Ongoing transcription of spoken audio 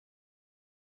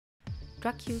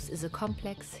Drug use is a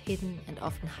complex, hidden and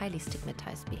often highly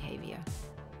stigmatized behavior.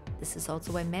 This is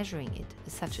also why measuring it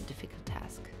is such a difficult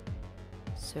task.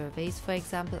 Surveys, for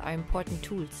example, are important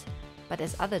tools, but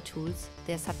as other tools,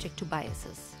 they are subject to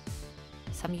biases.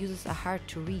 Some users are hard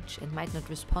to reach and might not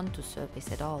respond to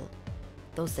surveys at all.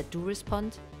 Those that do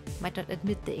respond might not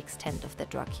admit the extent of their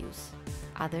drug use.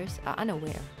 Others are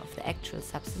unaware of the actual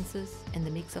substances and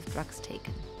the mix of drugs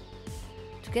taken.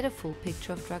 To get a full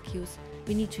picture of drug use,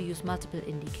 we need to use multiple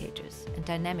indicators and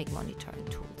dynamic monitoring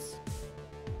tools.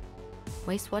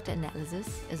 Wastewater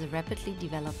analysis is a rapidly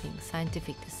developing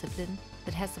scientific discipline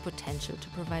that has the potential to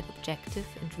provide objective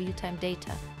and real-time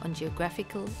data on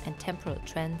geographical and temporal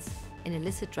trends in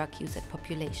illicit drug use at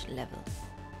population level.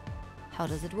 How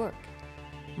does it work?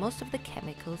 Most of the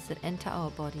chemicals that enter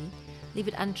our body leave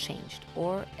it unchanged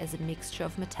or as a mixture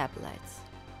of metabolites.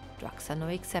 Drugs are no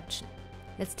exception.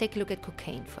 Let's take a look at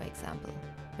cocaine, for example.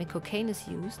 When cocaine is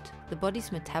used, the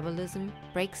body's metabolism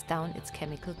breaks down its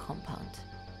chemical compound.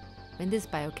 When this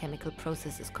biochemical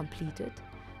process is completed,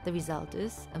 the result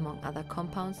is, among other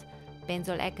compounds,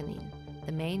 benzoyladenine,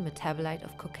 the main metabolite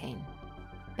of cocaine.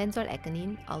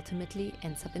 Benzoyladenine ultimately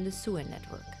ends up in the sewer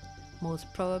network,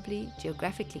 most probably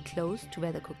geographically close to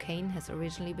where the cocaine has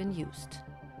originally been used.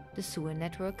 The sewer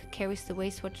network carries the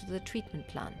wastewater to the treatment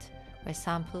plant, where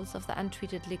samples of the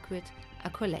untreated liquid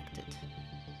are collected.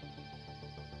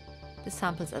 The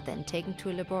samples are then taken to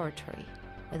a laboratory,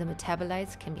 where the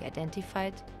metabolites can be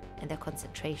identified and their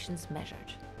concentrations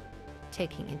measured.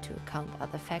 Taking into account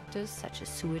other factors such as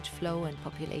sewage flow and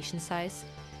population size,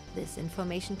 this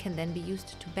information can then be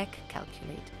used to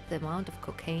back-calculate the amount of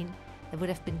cocaine that would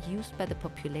have been used by the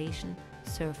population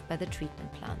served by the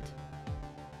treatment plant.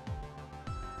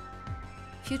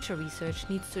 Future research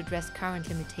needs to address current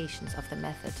limitations of the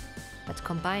method, but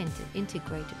combined and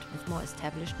integrated with more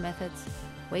established methods,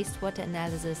 wastewater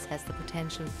analysis has the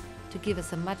potential to give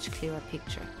us a much clearer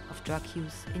picture of drug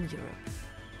use in Europe.